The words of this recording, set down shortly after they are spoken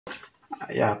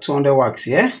Yeah, 200 watts.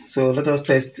 Yeah, so let us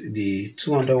test the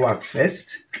 200 watts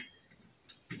first.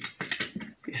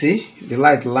 You see the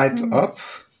light up,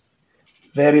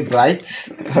 very bright.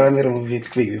 Let me remove it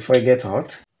quick before it gets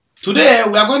hot. Today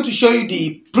we are going to show you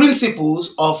the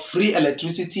principles of free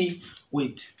electricity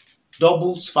with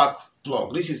double spark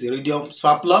plug. This is iridium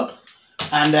spark plug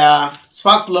and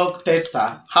spark plug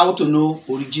tester. How to know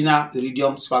original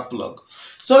iridium spark plug.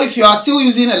 So if you are still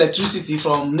using electricity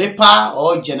from NEPA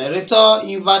or generator,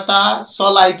 inverter,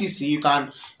 solar etc, you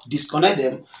can disconnect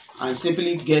them and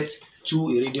simply get 2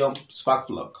 iridium spark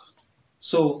plug.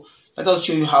 So let us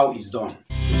show you how it's done.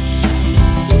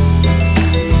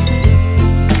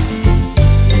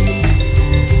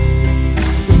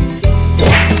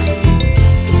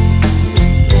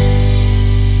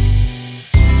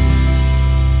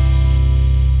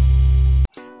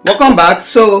 Welcome back.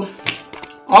 So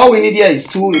all we need here is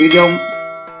 2 iridium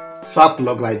spark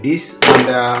plug like this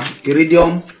and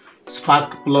iridium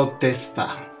spark plug tester.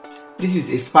 This is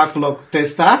a spark plug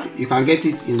tester. You can get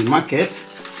it in the market.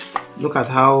 Look at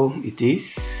how it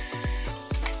is.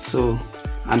 So,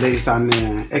 and there is an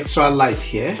extra light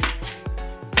here,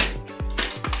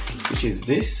 which is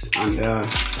this, and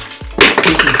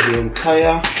this is the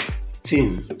entire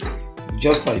thing. It's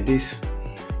just like this.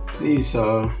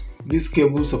 This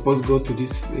cable is supposed to go to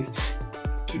this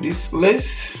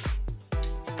place,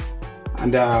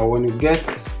 and when you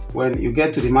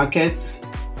get to the market,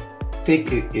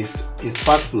 take a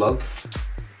spark plug,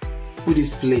 put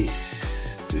this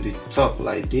place to the top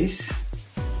like this,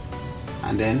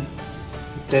 and then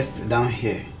you test down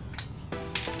here.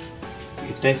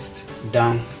 You test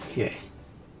down here.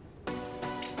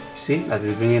 You see that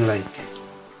is bringing light.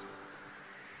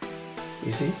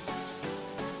 You see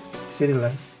the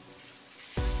light?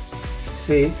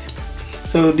 See it?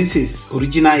 So this is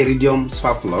original iridium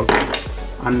spark plug,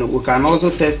 and we can also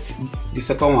test the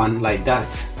second one like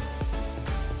that.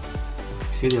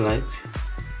 See the light?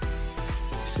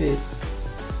 See it?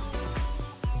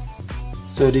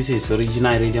 So this is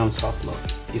original iridium spark plug.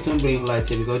 It won't bring light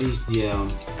here because it's the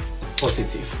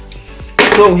positive.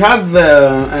 So we have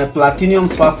a platinum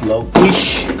spark plug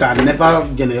which can never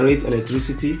generate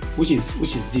electricity, which is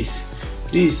this.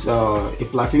 This is a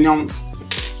platinum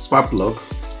spark plug.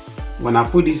 When I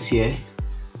put this here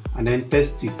and then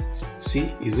test it,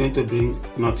 see, it's going to bring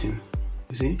nothing.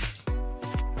 You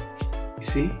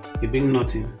see, it brings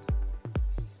nothing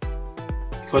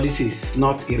because this is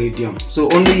not iridium. So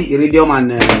only iridium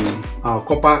and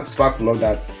copper spark plug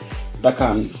that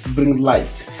can bring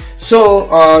light.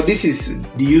 So this is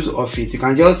the use of it. You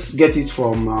can just get it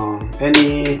from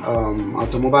any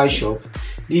automobile shop.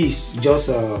 This is just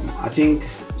I think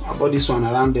I bought this one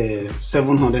around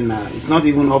 700 naira. It's not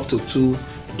even up to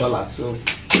 $2. So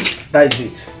that is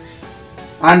it.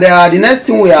 And the next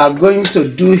thing we are going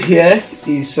to do here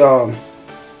is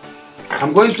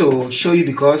I'm going to show you,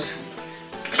 because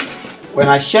when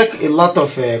I check a lot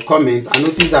of comments, I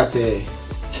noticed that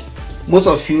most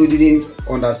of you didn't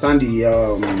understand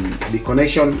the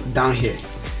connection down here.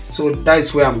 So that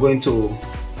is where I'm going to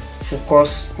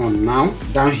focus on now,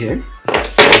 down here.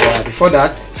 Before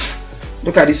that,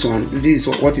 look at this one. This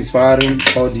is what is powering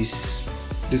all these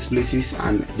places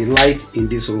and the light in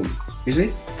this room. You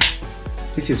see,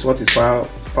 this is what is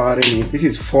powering it. This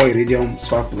is 4 iridium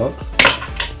spark plug.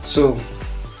 So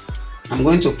I'm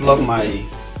going to plug my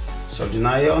soldering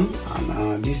iron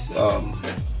and this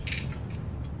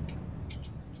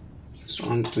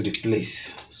one to the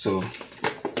place. So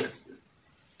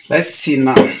let's see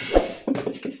now.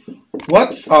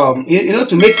 What you know,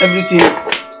 to make everything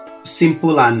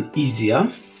simple and easier,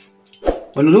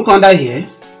 when you look under here,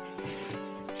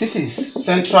 this is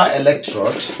central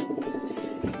electrode.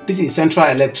 This is central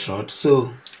electrode.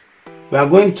 So we are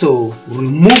going to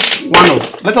remove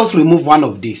let us remove one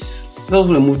of these. Let us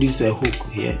remove this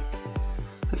hook here.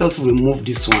 Let us remove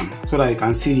this one so that you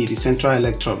can see the central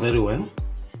electrode very well.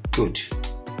 Good.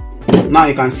 Now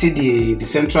you can see the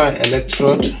central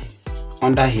electrode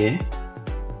under here.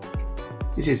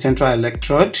 This is central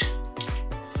electrode.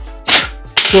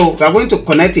 So we are going to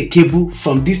connect a cable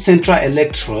from this central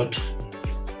electrode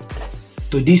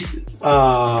to this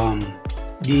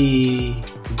the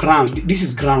ground. This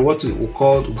is ground, what we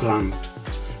call ground.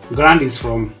 Ground is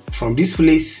from this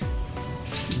place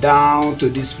down to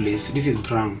this place. This is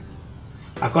ground.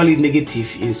 I call it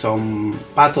negative in some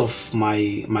part of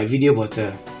my video, but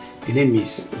the name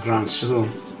is ground. So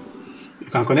you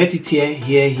can connect it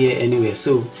here, anywhere.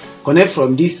 So connect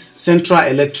from this central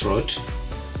electrode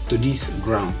to this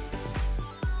ground.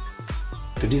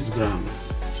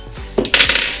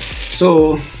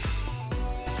 So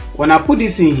when I put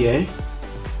this in here,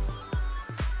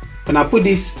 when I put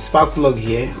this spark plug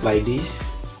here like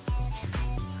this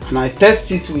and I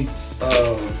test it with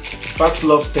spark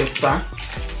plug tester,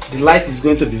 the light is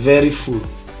going to be very full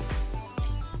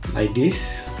like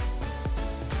this.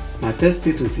 I test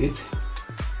it with it,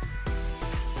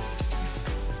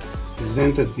 it's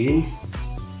going to be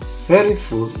very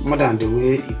full, more than the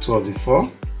way it was before.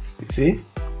 You see,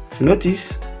 if you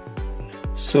notice.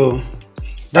 So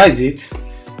that is it.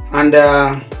 And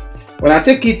when I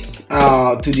take it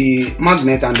to the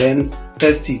magnet and then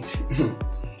test it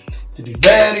to be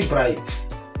very bright.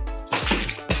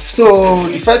 So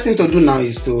the first thing to do now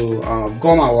is to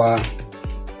gum our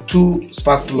 2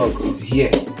 spark plug here.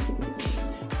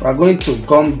 We are going to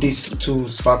gum this 2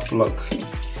 spark plug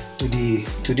to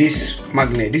this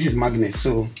magnet. This is magnet,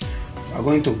 so we are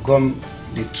going to gum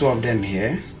the 2 of them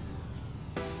here.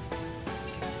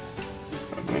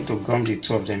 We are going to gum the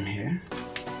 2 of them here.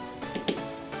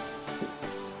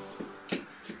 So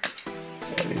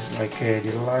it's like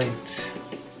the light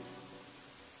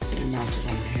coming out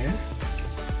from here.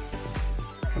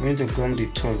 I'm going to gum the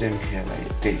 2 of them here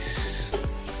like this.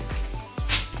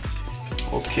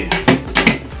 Okay.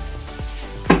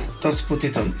 Just put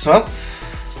it on top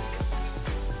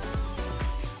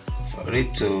for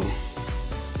it to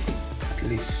at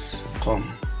least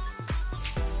come.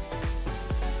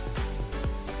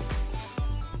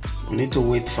 We need to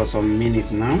wait for some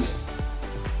minutes now.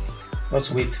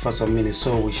 Let's wait for some minutes,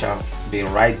 so we shall be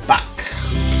right back.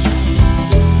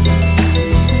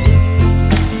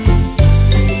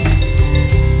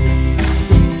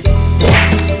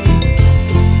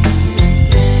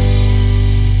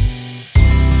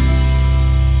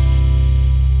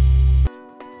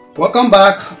 Welcome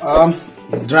back.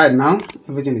 It's dried now.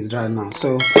 Everything is dried now.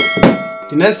 So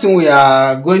the next thing we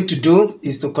are going to do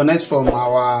is to connect from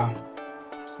our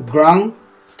ground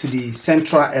to the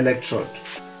central electrode.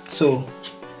 So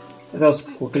let us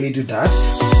quickly do that.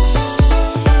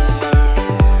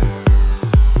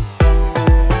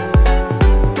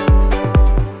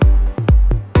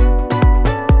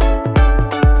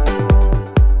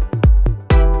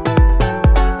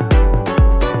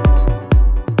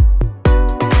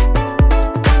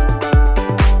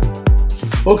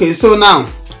 Okay, so now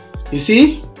you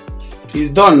see it's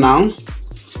done now.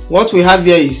 What we have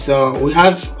here is we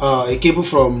have a cable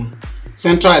from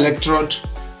central electrode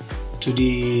to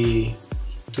the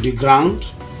ground,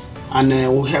 and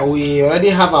we already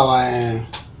have our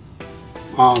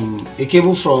a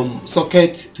cable from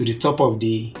socket to the top of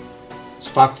the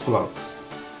spark plug.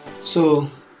 So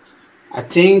I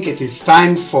think it is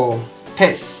time for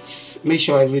tests. Make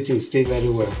sure everything stays very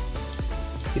well.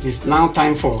 It is now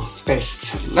time for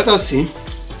test. Let us see.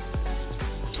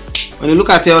 When you look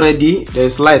at it already,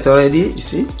 there's light already. You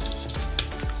see,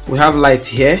 we have light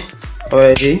here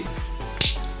already.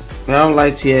 We have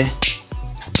light here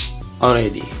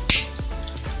already.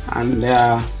 And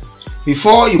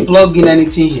before you plug in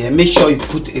anything here, make sure you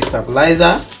put a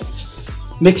stabilizer.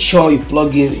 Make sure you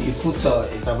plug in, you put a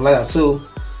stabilizer. So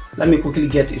let me quickly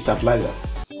get a stabilizer.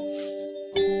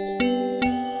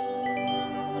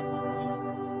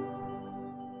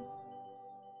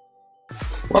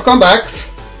 Welcome back.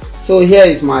 So here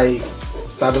is my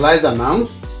stabilizer now,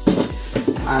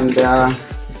 and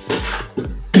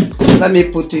let me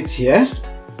put it here.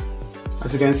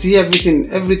 As you can see,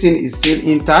 everything is still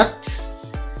intact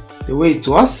the way it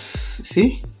was.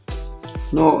 See,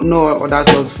 no other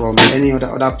source from any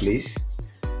other place.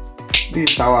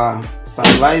 This is our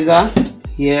stabilizer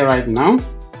here right now,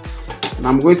 and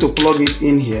I'm going to plug it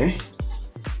in here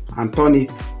and turn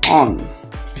it on.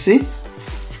 You see,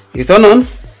 you turn on.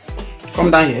 Come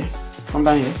down here. Come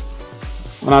down here.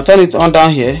 When I turn it on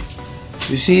down here,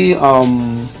 you see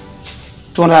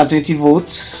 220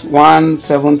 volts,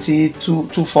 170,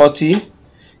 240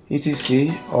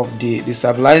 etc. of the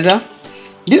stabilizer.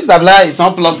 This stabilizer is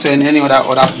not plugged to any other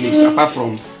place apart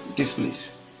from this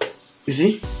place. You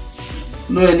see,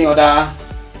 no any other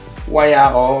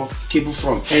wire or cable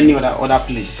from any other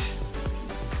place.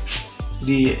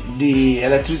 The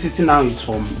electricity now is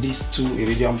from these 2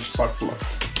 iridium spark plug.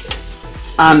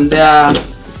 And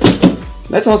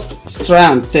let us try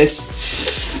and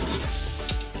test.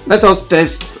 Let us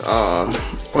test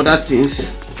other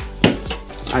things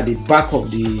at the back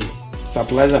of the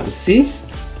stabilizer and see.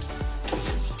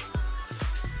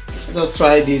 Let us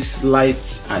try this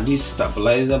light at this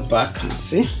stabilizer back and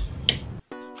see.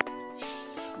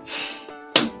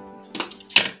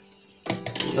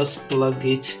 Just plug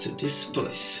it to this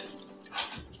place.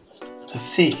 Let's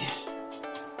see.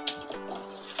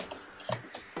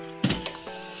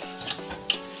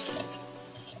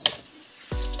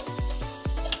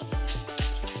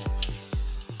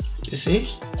 You see,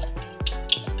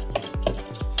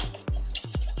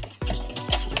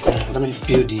 let me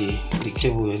peel the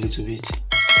cable a little bit.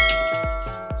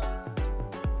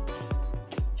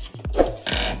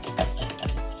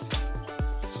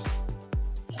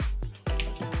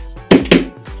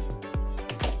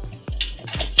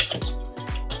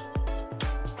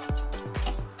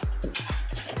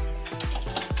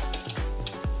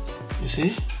 You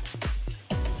see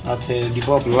that the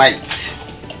bulb light.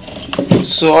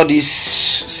 So all this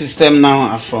system now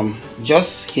are from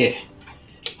just here.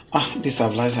 This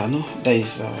stabilizer, no, there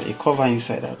is a cover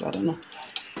inside that, I don't know.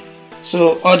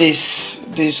 So all this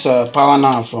power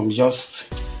now are from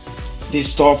just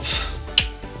this top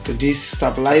to this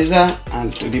stabilizer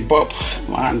and to the bulb.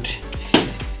 And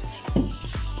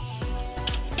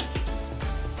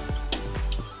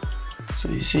so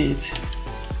you see it.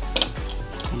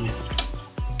 Come in.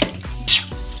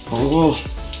 Oh.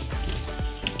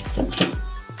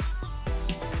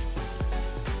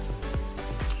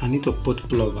 I need to put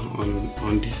plug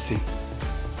on this thing.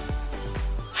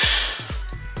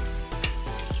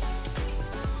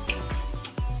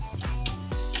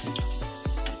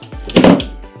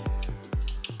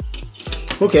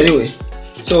 Okay, anyway,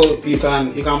 so you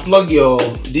can plug your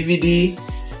DVD,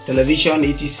 television,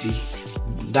 etc.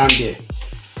 down there.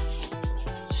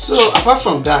 So apart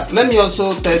from that, let me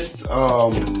also test.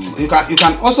 You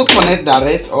can also connect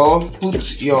direct or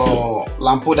put your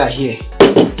lamp holder here,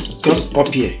 just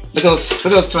up here. Let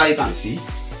us try it and see.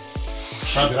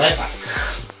 I'll be right back.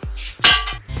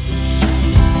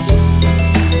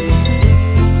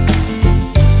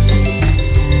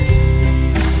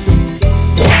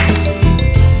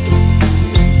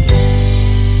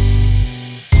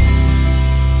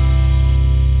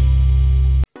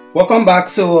 Welcome back.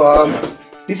 So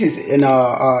this is a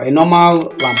normal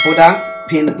lamp holder,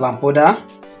 pin lamp holder.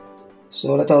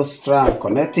 So let us try and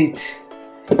connect it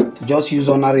to just use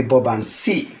ordinary bulb and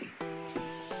see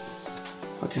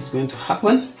what is going to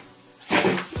happen.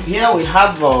 Here we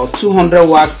have 200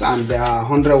 watts and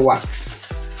 100 watts.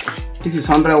 This is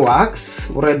 100 watts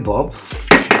red bulb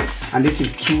and this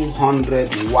is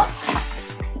 200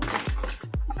 watts.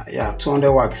 Yeah,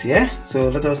 200 watts here. So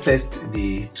let us test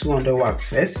the 200 watts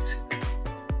first.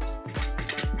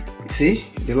 You see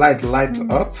the light lights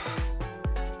up,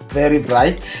 very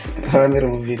bright. Let me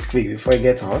remove it quick before it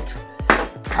gets hot.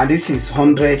 And this is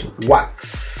 100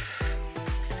 watts.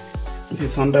 This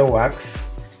is 100 watts.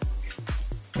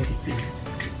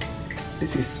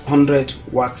 This is 100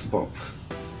 watts bulb.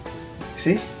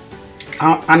 See,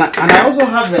 and I also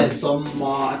have some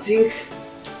I think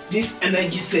this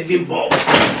energy saving bulb.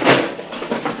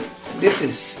 This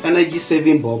is energy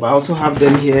saving bulb. I also have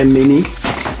them here, many.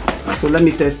 So let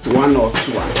me test one or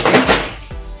two and see.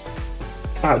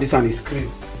 This one is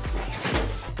screen.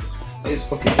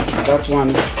 It's okay. That one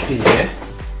in here.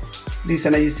 This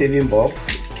energy saving bulb,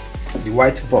 the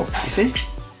white bulb. You see?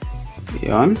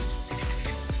 On.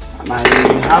 And I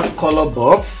have color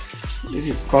bulb. This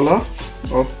is color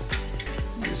bulb.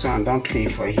 This one don't pay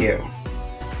for here.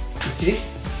 You see?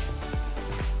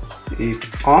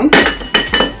 It's on.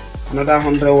 Another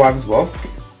 100 watts bulb.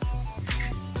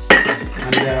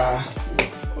 And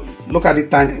look at the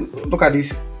tiny. Look at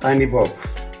this tiny bulb.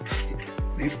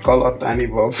 This color tiny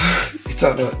bulb. It's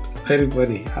very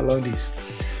funny. I love this.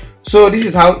 So this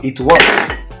is how it works.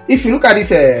 If you look at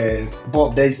this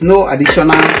bulb, there is no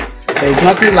additional. There is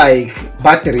nothing like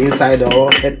battery inside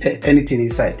or anything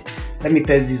inside. Let me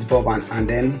test this bulb and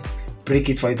then break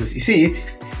it for you to see. You see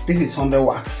it? This is 100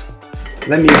 watts.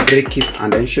 Let me break it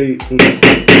and then show you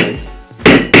inside.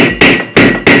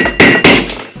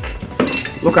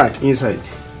 Look at inside.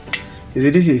 You see,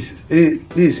 this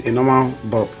is a normal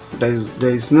bulb. There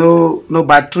is no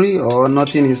battery or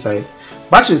nothing inside.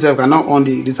 Battery itself cannot on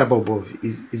this type of bulb.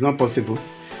 It's not possible.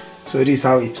 So this is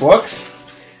how it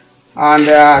works. And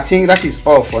I think that is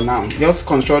all for now. Just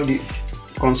construct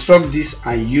this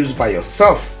and use by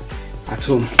yourself at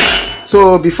home.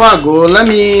 So before I go, let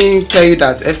me tell you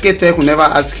that fkTech will never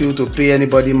ask you to pay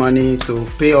anybody money, to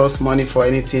pay us money for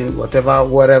anything, whatever,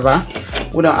 whatever.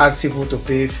 We don't ask people to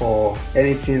pay for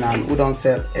anything and we don't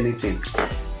sell anything.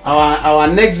 Our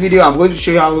next video, I'm going to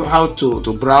show you how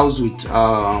to browse with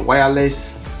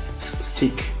wireless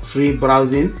stick, free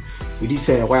browsing with this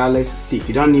wireless stick.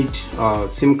 You don't need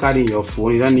SIM card in your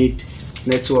phone, you don't need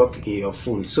network in your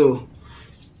phone. So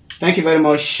thank you very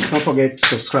much. Don't forget to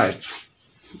subscribe.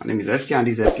 My name is FK and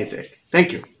this is fkTech.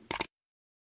 Thank you.